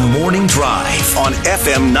Morning Drive on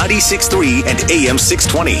FM 96.3 and AM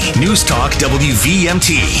 620. News Talk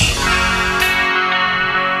WVMT.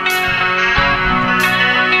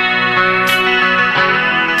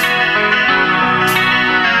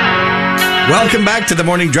 Welcome back to the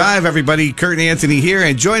Morning Drive, everybody. Kurt and Anthony here,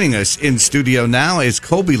 and joining us in studio now is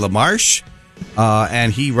Kolby LaMarche,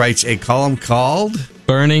 and he writes a column called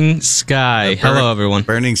Burning Sky. Hello, everyone.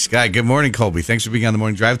 Burning Sky. Good morning, Kolby. Thanks for being on the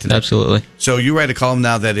Morning Drive today. Absolutely. So you write a column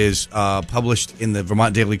now that is published in the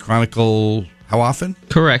Vermont Daily Chronicle. How often?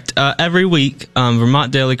 Correct. Every week,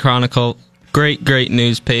 Vermont Daily Chronicle. Great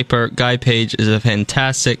newspaper. Guy Page is a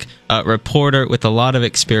fantastic reporter with a lot of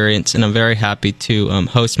experience, and I'm very happy to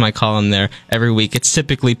host my column there every week. It's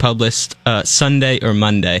typically published Sunday or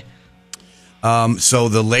Monday. So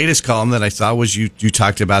the latest column that I saw was you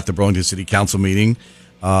talked about the Burlington City Council meeting.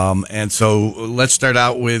 And so let's start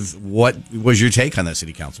out with what was your take on that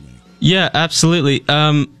City Council meeting? Yeah, absolutely.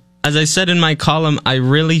 As I said in my column, I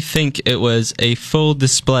really think it was a full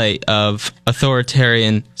display of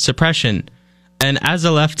authoritarian suppression. And as a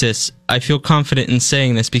leftist, I feel confident in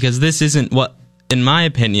saying this because this isn't what, in my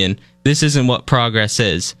opinion, this isn't what progress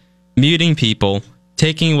is. Muting people,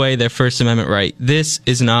 taking away their First Amendment right, this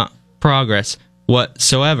is not progress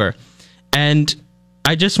whatsoever. And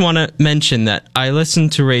I just want to mention that I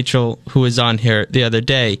listened to Rachel, who was on here the other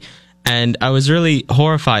day, and I was really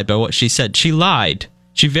horrified by what she said. She lied.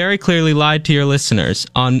 She very clearly lied to your listeners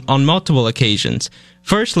on multiple occasions.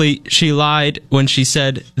 Firstly, she lied when she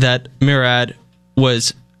said that Murad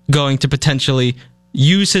was going to potentially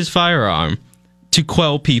use his firearm to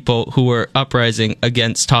quell people who were uprising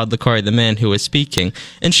against Todd LaCroix, the man who was speaking.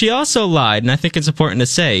 And she also lied, and I think it's important to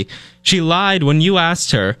say, she lied when you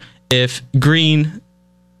asked her if Green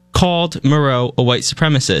called Moreau a white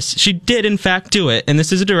supremacist. She did, in fact, do it, and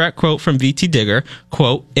this is a direct quote from V.T. Digger.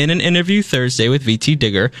 Quote, in an interview Thursday with V.T.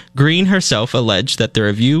 Digger, Green herself alleged that the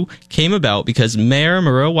review came about because Mayor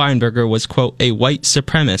Moreau Weinberger was, quote, a white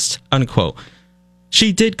supremacist, unquote.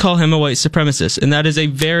 She did call him a white supremacist, and that is a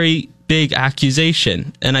very big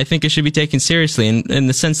accusation, and I think it should be taken seriously. And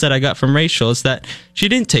the sense that I got from Rachel is that she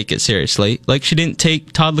didn't take it seriously, like she didn't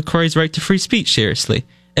take Todd LaCroix's right to free speech seriously.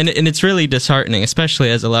 And it's really disheartening, especially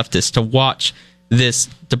as a leftist, to watch this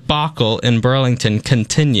debacle in Burlington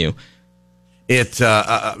continue.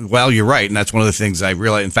 Well, you're right, and that's one of the things I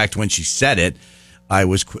realized. In fact, when she said it, I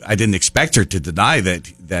didn't expect her to deny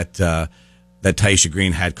that Taisha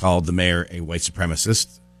Green had called the mayor a white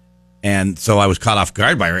supremacist, and so I was caught off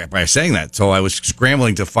guard by saying that. So I was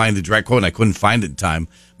scrambling to find the direct quote, and I couldn't find it in time.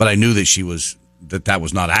 But I knew that that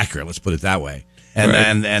was not accurate. Let's put it that way. And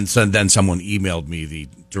right. then someone emailed me the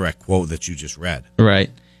direct quote that you just read. Right.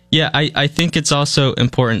 Yeah, I think it's also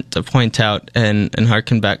important to point out and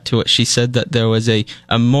harken back to what she said, that there was a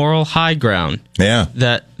moral high ground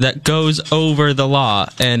that goes over the law.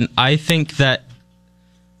 And I think that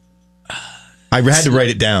I had to write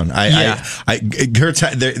it down.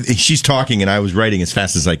 She's talking, and I was writing as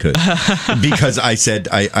fast as I could because I said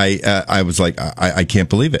I was like I can't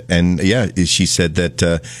believe it. And she said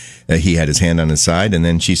that he had his hand on his side, and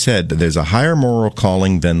then she said that there's a higher moral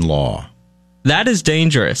calling than law. That is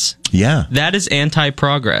dangerous. Yeah, that is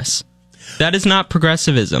anti-progress. That is not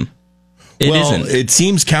progressivism. It isn't. It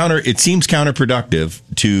seems counterproductive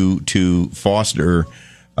to foster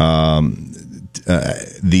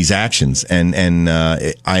these actions, and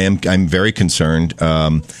I'm very concerned.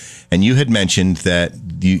 And you had mentioned that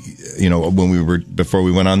before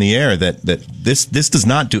we went on the air that this does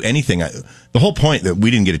not do anything. The whole point that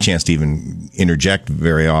we didn't get a chance to even interject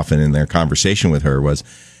very often in their conversation with her was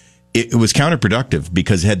it was counterproductive,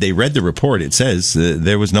 because had they read the report, it says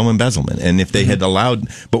there was no embezzlement, and if they had allowed,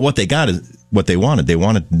 but what they got is what they wanted. They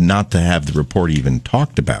wanted not to have the report even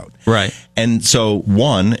talked about. Right. And so,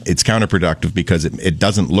 one, it's counterproductive because it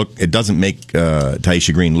doesn't make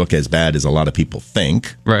Taisha Green look as bad as a lot of people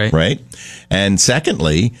think. Right. Right. And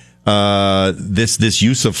secondly, this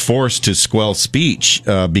use of force to squell speech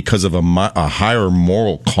because of a higher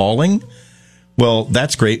moral calling. Well,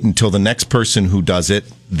 that's great until the next person who does it,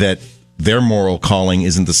 that their moral calling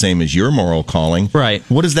isn't the same as your moral calling. Right.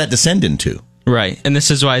 What does that descend into? Right. And this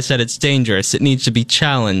is why I said it's dangerous. It needs to be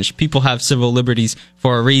challenged. People have civil liberties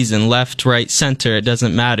for a reason. Left, right, center, it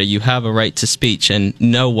doesn't matter. You have a right to speech, and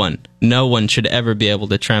no one should ever be able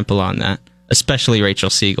to trample on that, especially Rachel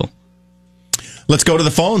Siegel. Let's go to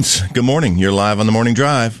the phones. Good morning. You're live on the Morning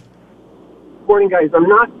Drive. Morning, guys. I'm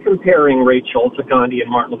not comparing Rachel to Gandhi and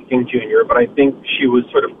Martin Luther King Jr., but I think she was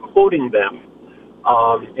sort of quoting them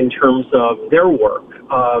in terms of their work.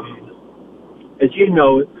 As you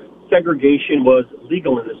know, segregation was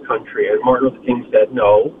legal in this country, and Martin Luther King said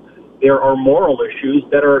no. there are moral issues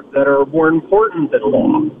that are more important than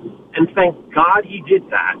law. And thank God he did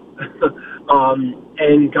that.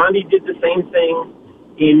 And Gandhi did the same thing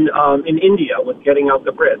in India with getting out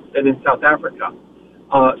the Brits, and in South Africa.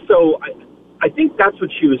 So I think that's what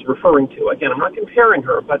she was referring to. Again, I'm not comparing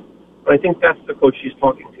her, but I think that's the quote she's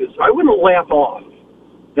talking to. So I wouldn't laugh off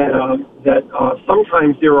that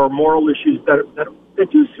sometimes there are moral issues that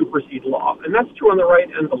do supersede law, and that's true on the right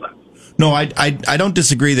and the left. No, I don't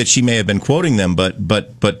disagree that she may have been quoting them,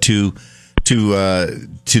 but to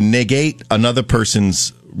negate another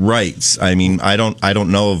person's rights. I mean, I don't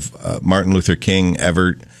know of Martin Luther King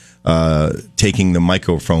ever taking the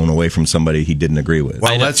microphone away from somebody he didn't agree with.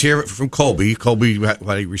 Well, let's hear it from Kolby. Kolby,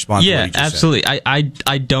 how do you respond to what he just absolutely. said?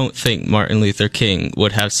 I don't think Martin Luther King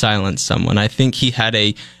would have silenced someone. I think he had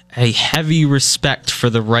a heavy respect for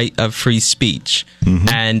the right of free speech. Mm-hmm.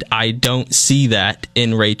 And I don't see that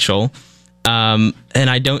in Rachel. And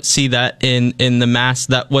I don't see that in the mass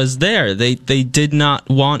that was there. They did not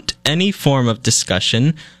want any form of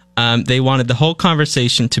discussion. They wanted the whole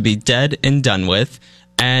conversation to be dead and done with.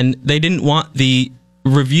 And they didn't want the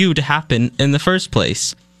review to happen in the first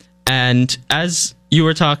place. And as you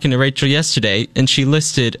were talking to Rachel yesterday, and she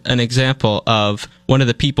listed an example of one of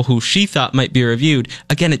the people who she thought might be reviewed,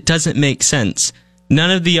 again, it doesn't make sense.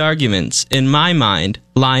 None of the arguments, in my mind,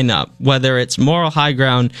 line up, whether it's moral high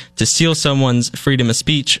ground to steal someone's freedom of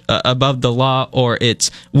speech above the law, or it's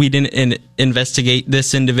we didn't investigate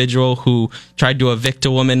this individual who tried to evict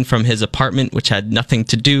a woman from his apartment, which had nothing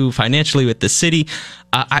to do financially with the city.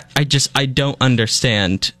 I don't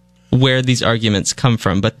understand where these arguments come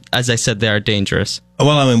from, but as I said, they are dangerous.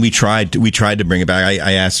 Well, I mean, we tried to bring it back.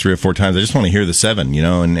 I asked 3 or 4 times, I just want to hear the 7,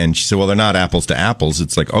 and she said, well, they're not apples to apples.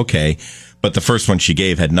 It's like, okay. But the first one she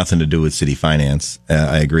gave had nothing to do with city finance.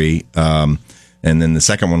 I agree. And then the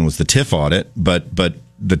second one was the TIF audit. But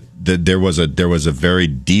there was a very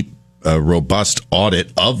deep, robust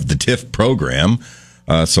audit of the TIF program.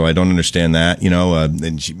 So I don't understand that.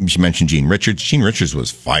 And she mentioned Gene Richards. Gene Richards was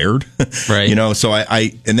fired. Right. So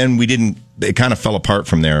and then we didn't. It kind of fell apart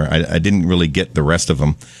from there. I didn't really get the rest of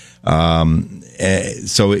them.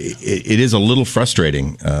 So it is a little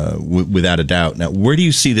frustrating, without a doubt. Now, where do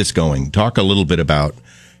you see this going? Talk a little bit about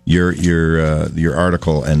your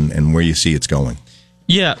article and where you see it's going.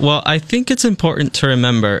 Yeah, well, I think it's important to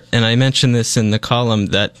remember, and I mentioned this in the column,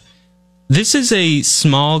 that this is a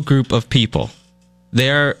small group of people.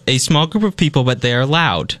 They're a small group of people, but they are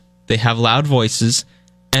loud. They have loud voices,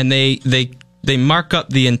 and they mark up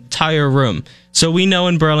the entire room. So we know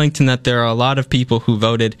in Burlington that there are a lot of people who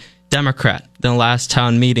voted Democrat the last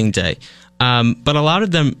town meeting day. But a lot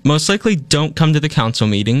of them most likely don't come to the council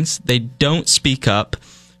meetings. They don't speak up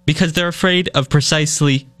because they're afraid of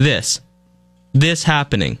precisely this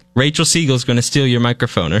happening. Rachel Siegel is going to steal your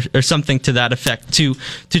microphone or something to that effect to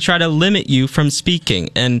try to limit you from speaking.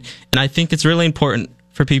 And I think it's really important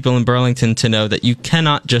for people in Burlington to know that you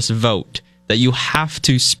cannot just vote, that you have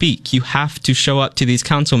to speak. You have to show up to these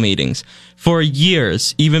council meetings. For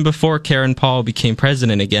years, even before Karen Paul became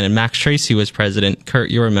president again and Max Tracy was president, Kurt,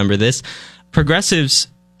 you remember this, progressives,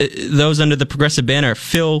 those under the progressive banner,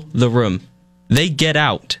 fill the room. They get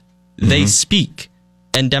out. They speak.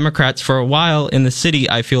 And Democrats, for a while in the city,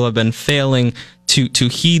 I feel, have been failing to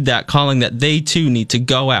heed that calling that they, too, need to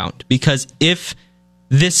go out. Because if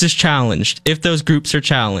this is challenged, if those groups are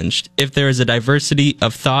challenged, if there is a diversity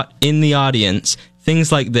of thought in the audience,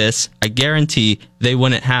 things like this, I guarantee they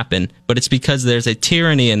wouldn't happen. But it's because there's a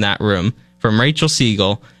tyranny in that room from Rachel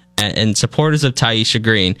Siegel and supporters of Taisha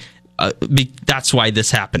Green. That's why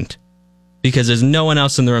this happened. Because there's no one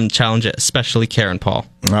else in the room to challenge it, especially Karen Paul.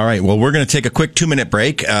 All right. Well, we're going to take a quick 2-minute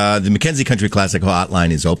break. The Mackenzie Country Classic hotline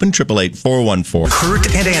is open, 888-414.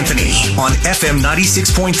 Kurt and Anthony on FM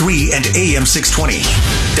 96.3 and AM 620.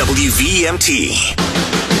 WVMT.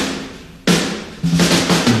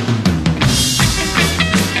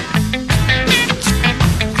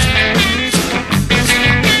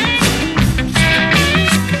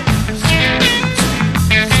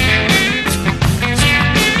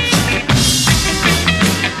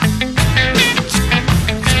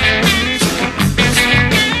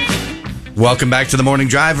 Welcome back to the Morning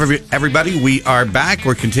Drive, everybody. We are back.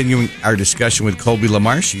 We're continuing our discussion with Kolby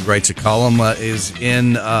LaMarche. He writes a column, is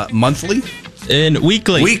in monthly?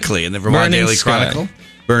 Weekly in the Vermont Daily Chronicle.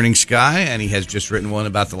 Burning Sky, and he has just written one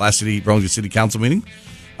about the last Burlington City Council meeting.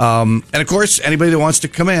 And of course, anybody that wants to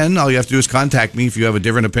come in, all you have to do is contact me. If you have a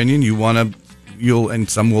different opinion, and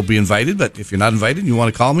some will be invited, but if you're not invited and you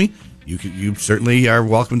want to call me, you certainly are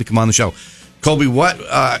welcome to come on the show.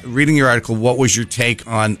 Kolby, reading your article, what was your take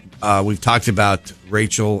on, we've talked about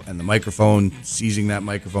Rachel and the microphone, seizing that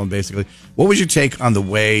microphone, basically. What was your take on the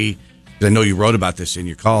way, I know you wrote about this in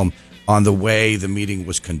your column, on the way the meeting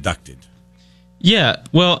was conducted? Yeah,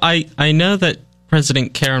 well, I know that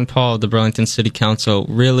President Karen Paul of the Burlington City Council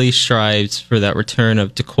really strives for that return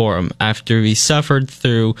of decorum after we suffered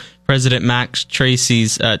through President Max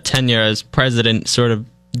Tracy's tenure as president, sort of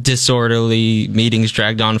disorderly meetings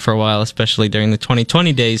dragged on for a while, especially during the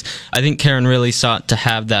 2020 days. I think Karen really sought to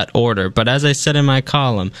have that order. But as I said in my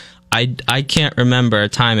column, I can't remember a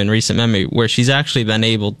time in recent memory where she's actually been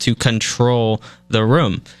able to control the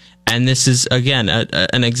room. And this is, again,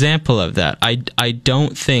 an example of that. I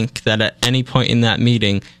don't think that at any point in that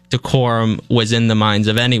meeting, decorum was in the minds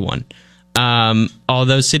of anyone.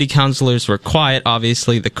 Although city councilors were quiet,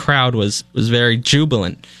 obviously the crowd was very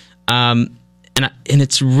jubilant. And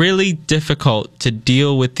it's really difficult to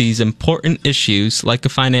deal with these important issues like a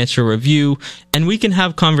financial review, and we can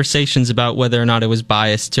have conversations about whether or not it was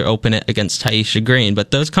biased to open it against Taisha Green,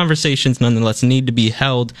 but those conversations nonetheless need to be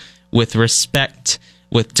held with respect,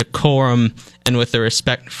 with decorum, and with the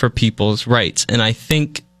respect for people's rights. And I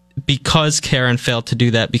think because Karen failed to do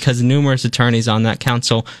that, because numerous attorneys on that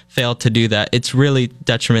council failed to do that, it's really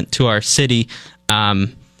detriment to our city.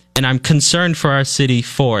 And I'm concerned for our city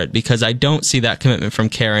for it, because I don't see that commitment from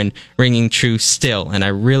Karen ringing true still, and I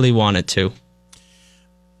really wanted to.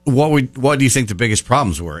 What do you think the biggest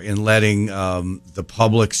problems were in letting the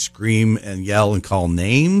public scream and yell and call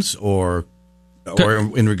names, or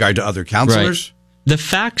in regard to other councilors? Right. The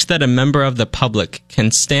fact that a member of the public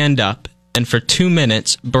can stand up and for 2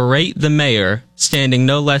 minutes berate the mayor standing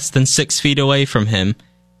no less than 6 feet away from him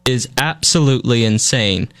is absolutely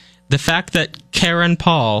insane. The fact that Karen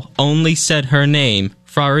Paul only said her name,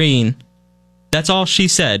 Farine, that's all she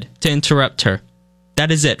said to interrupt her. That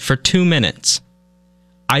is it, for 2 minutes.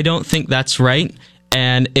 I don't think that's right,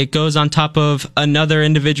 and it goes on top of another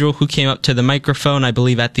individual who came up to the microphone, I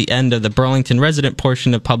believe at the end of the Burlington resident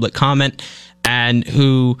portion of public comment, and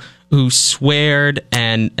who sweared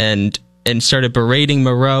and started berating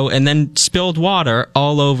Moreau, and then spilled water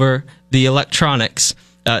all over the electronics.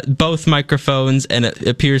 Both microphones, and it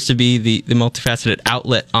appears to be the multifaceted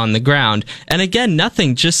outlet on the ground. And again,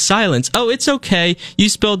 nothing, just silence. Oh, it's okay. You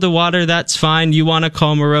spilled the water. That's fine. You want to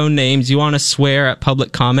call Moreau names. You want to swear at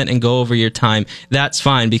public comment and go over your time. That's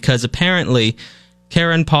fine, because apparently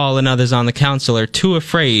Karen Paul and others on the council are too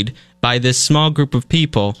afraid by this small group of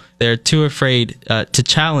people. They're too afraid to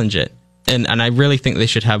challenge it. And I really think they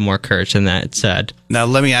should have more courage than that. It's sad. Now,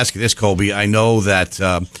 let me ask you this, Kolby. I know that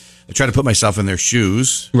I try to put myself in their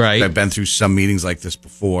shoes. Right. I've been through some meetings like this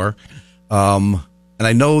before. And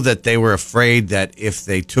I know that they were afraid that if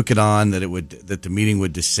they took it on, that the meeting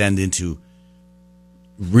would descend into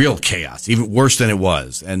real chaos, even worse than it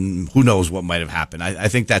was. And who knows what might have happened. I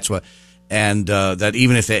think that's what, and that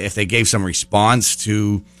even if they gave some response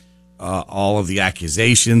to all of the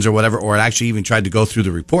accusations or whatever, or actually even tried to go through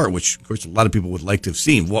the report, which of course a lot of people would like to have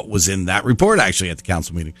seen what was in that report actually at the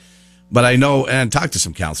council meeting. But I know, and talked to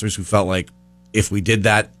some counselors who felt like if we did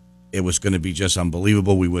that, it was going to be just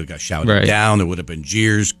unbelievable. We would have got shouted down. There would have been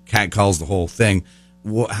jeers, catcalls, the whole thing.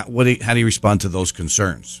 How do you respond to those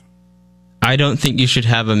concerns? I don't think you should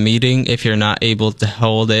have a meeting if you're not able to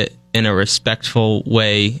hold it in a respectful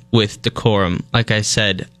way with decorum. Like I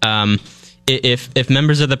said, if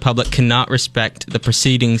members of the public cannot respect the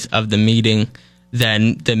proceedings of the meeting,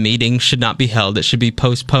 then the meeting should not be held. It should be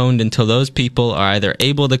postponed until those people are either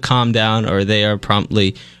able to calm down or they are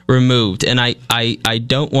promptly removed. And I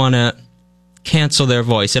don't want to cancel their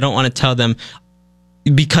voice. I don't want to tell them,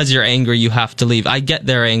 because you're angry, you have to leave. I get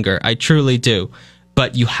their anger. I truly do.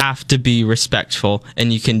 But you have to be respectful,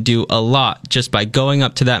 and you can do a lot just by going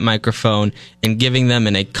up to that microphone and giving them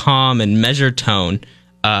in a calm and measured tone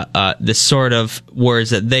the sort of words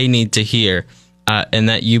that they need to hear. And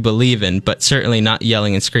that you believe in, but certainly not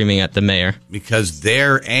yelling and screaming at the mayor. Because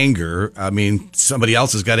their anger, I mean, somebody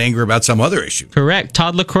else has got anger about some other issue. Correct.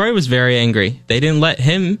 Todd LaCroix was very angry. They didn't let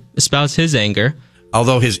him espouse his anger.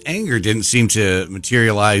 Although his anger didn't seem to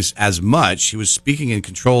materialize as much. He was speaking in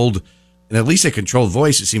at least a controlled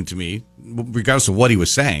voice, it seemed to me, regardless of what he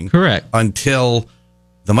was saying. Correct. Until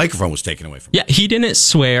the microphone was taken away from him. Yeah, he didn't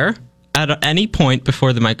swear at any point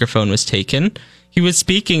before the microphone was taken. He was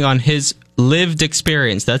speaking on his lived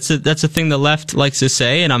experience. That's a thing the left likes to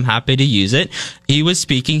say, and I'm happy to use it. He was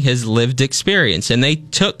speaking his lived experience, and they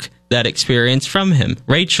took that experience from him.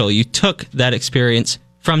 Rachel, you took that experience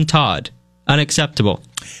from Todd. Unacceptable.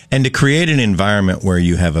 And to create an environment where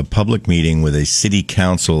you have a public meeting with a city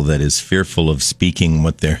council that is fearful of speaking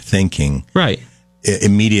what they're thinking. Right.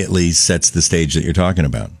 immediately sets the stage that you're talking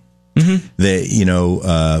about.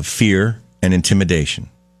 Mm-hmm. Fear and intimidation,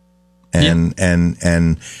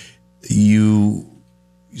 and you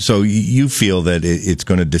feel that it's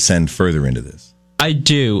going to descend further into this. I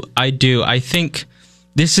do. I think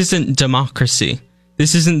this isn't democracy.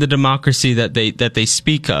 This isn't the democracy that they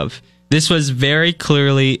speak of. This was very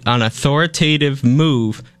clearly an authoritative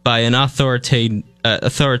move by an authoritarian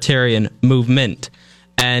movement.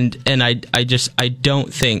 And I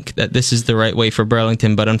don't think that this is the right way for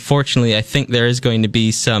Burlington. But unfortunately, I think there is going to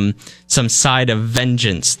be some side of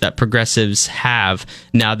vengeance that progressives have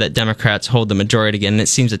now that Democrats hold the majority again. And it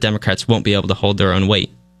seems that Democrats won't be able to hold their own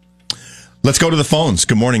weight. Let's go to the phones.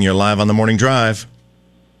 Good morning. You're live on the Morning Drive.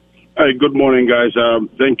 Hey, good morning, guys.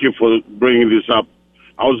 Thank you for bringing this up.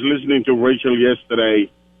 I was listening to Rachel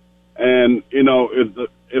yesterday, and,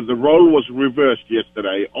 if the role was reversed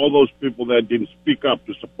yesterday, all those people that didn't speak up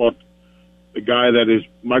to support the guy that his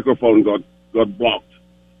microphone got blocked,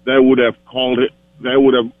 they would have called it. They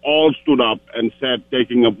would have all stood up and said,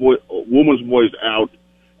 taking a woman's voice out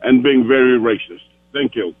and being very racist.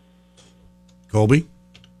 Thank you. Kolby?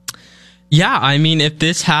 Yeah, I mean, if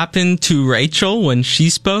this happened to Rachel when she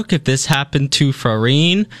spoke, if this happened to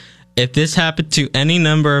Farine, if this happened to any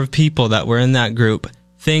number of people that were in that group,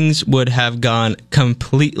 things would have gone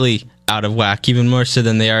completely out of whack, even more so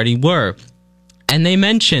than they already were. And they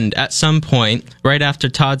mentioned at some point, right after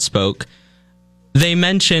Todd spoke, they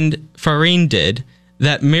mentioned, Farine did,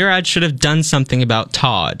 that Murad should have done something about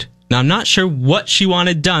Todd. Now, I'm not sure what she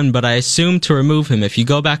wanted done, but I assume to remove him. If you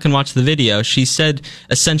go back and watch the video, she said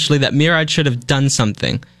essentially that Murad should have done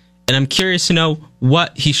something. And I'm curious to know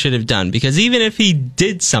what he should have done, because even if he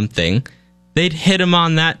did something, they'd hit him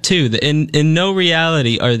on that too. In no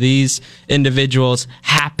reality are these individuals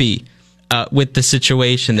happy with the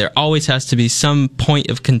situation. There always has to be some point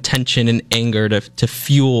of contention and anger to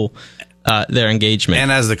fuel their engagement.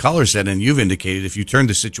 And as the caller said, and you've indicated, if you turn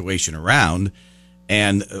the situation around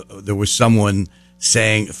and there was someone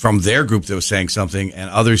saying from their group that was saying something, and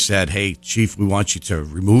others said, "Hey, Chief, we want you to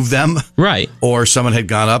remove them." Right. Or someone had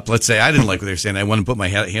gone up. Let's say I didn't like what they were saying. I want to put my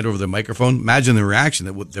hand over the microphone. Imagine the reaction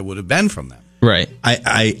that would have been from them. Right.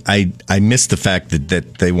 I missed the fact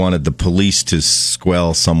that they wanted the police to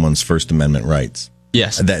squelch someone's First Amendment rights.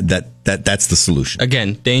 Yes. That's the solution.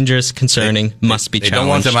 Again, dangerous, concerning, must be They challenged. don't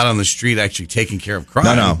want them out on the street actually taking care of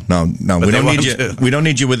crime. No. But We don't want need you. them to. We don't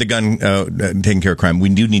need you with a gun taking care of crime. We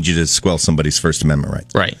do need you to squelch somebody's First Amendment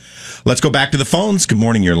rights. Right. Let's go back to the phones. Good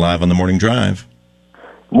morning. You're live on the Morning Drive.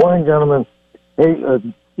 Morning, gentlemen. Hey,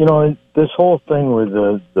 this whole thing with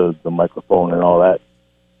the microphone and all that,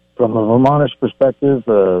 from a Vermonter's perspective,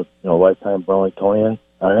 lifetime Burlingtonian,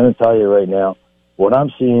 I'm going to tell you right now, what I'm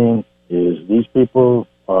seeing is these people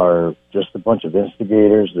are just a bunch of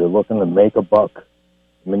instigators. They're looking to make a buck,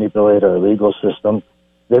 manipulate our legal system.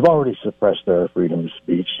 They've already suppressed our freedom of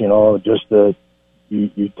speech.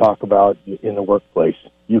 You talk about in the workplace.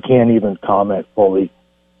 You can't even comment fully.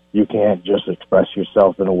 You can't just express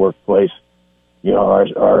yourself in a workplace.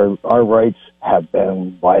 Our rights have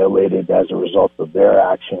been violated as a result of their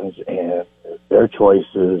actions and their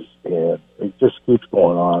choices, and it just keeps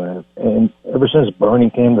going on. And ever since Bernie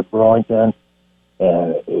came to Burlington,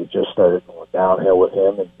 and it just started going downhill with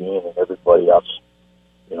him and Dean and everybody else,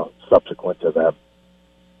 subsequent to them.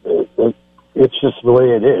 It's just the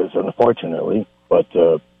way it is, unfortunately. But,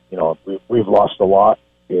 we've lost a lot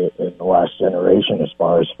in the last generation as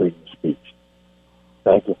far as freedom of speech.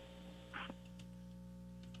 Thank you.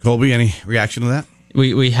 Kolby, any reaction to that?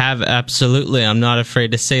 We have, absolutely. I'm not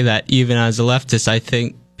afraid to say that. Even as a leftist, I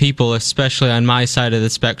think people, especially on my side of the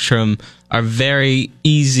spectrum, are very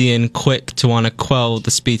easy and quick to want to quell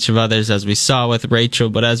the speech of others, as we saw with Rachel,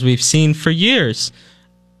 but as we've seen for years.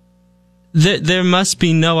 There must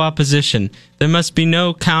be no opposition. There must be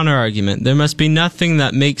no counter-argument. There must be nothing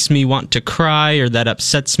that makes me want to cry or that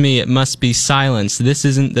upsets me. It must be silence. This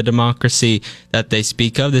isn't the democracy that they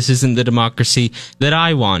speak of. This isn't the democracy that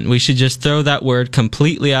I want. We should just throw that word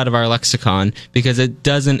completely out of our lexicon because it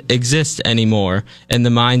doesn't exist anymore in the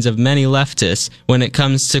minds of many leftists when it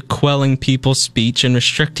comes to quelling people's speech and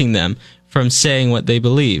restricting them from saying what they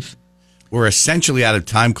believe. We're essentially out of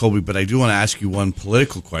time, Kolby, but I do want to ask you one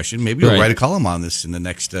political question. Maybe you'll write a column on this in the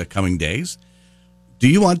next coming days. Do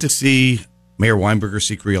you want to see Mayor Weinberger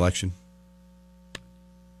seek re-election?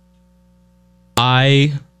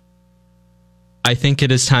 I think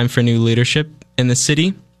it is time for new leadership in the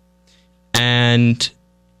city. And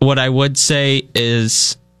what I would say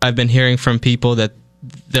is I've been hearing from people that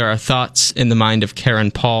there are thoughts in the mind of Karen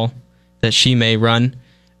Paul that she may run.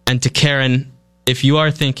 And to Karen, if you are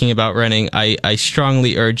thinking about running, I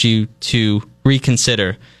strongly urge you to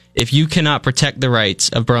reconsider. If you cannot protect the rights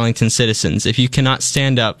of Burlington citizens, if you cannot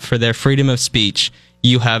stand up for their freedom of speech,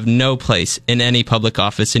 you have no place in any public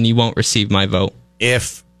office, and you won't receive my vote.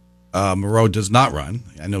 If Moreau does not run,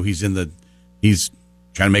 I know he's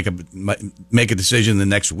trying to make a decision in the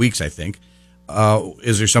next weeks, I think.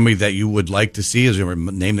 Is there somebody that you would like to see? Is there a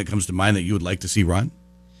name that comes to mind that you would like to see run?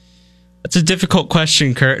 That's a difficult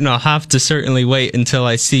question, Kurt, and I'll have to certainly wait until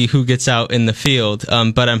I see who gets out in the field.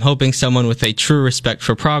 But I'm hoping someone with a true respect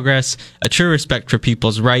for progress, a true respect for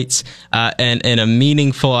people's rights, and a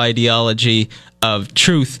meaningful ideology of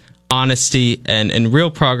truth, honesty, and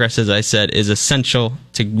real progress, as I said, is essential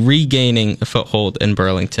to regaining a foothold in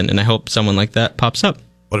Burlington. And I hope someone like that pops up.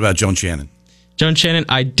 What about Joan Shannon? Joan Shannon,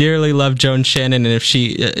 I dearly love Joan Shannon, and if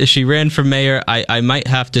she ran for mayor, I might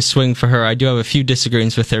have to swing for her. I do have a few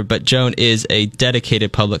disagreements with her, but Joan is a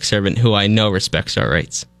dedicated public servant who I know respects our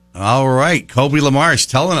rights. All right, Kolby LaMarche,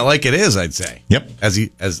 telling it like it is, I'd say. Yep, as he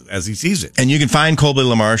sees it. And you can find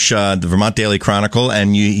Kolby LaMarche, the Vermont Daily Chronicle,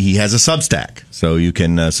 and he has a Substack, so you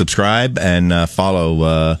can subscribe and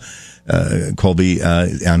follow Kolby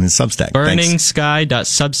on his Substack.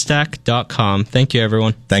 burningsky.substack.com. Thank you,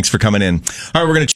 everyone. Thanks for coming in. All right, we're going to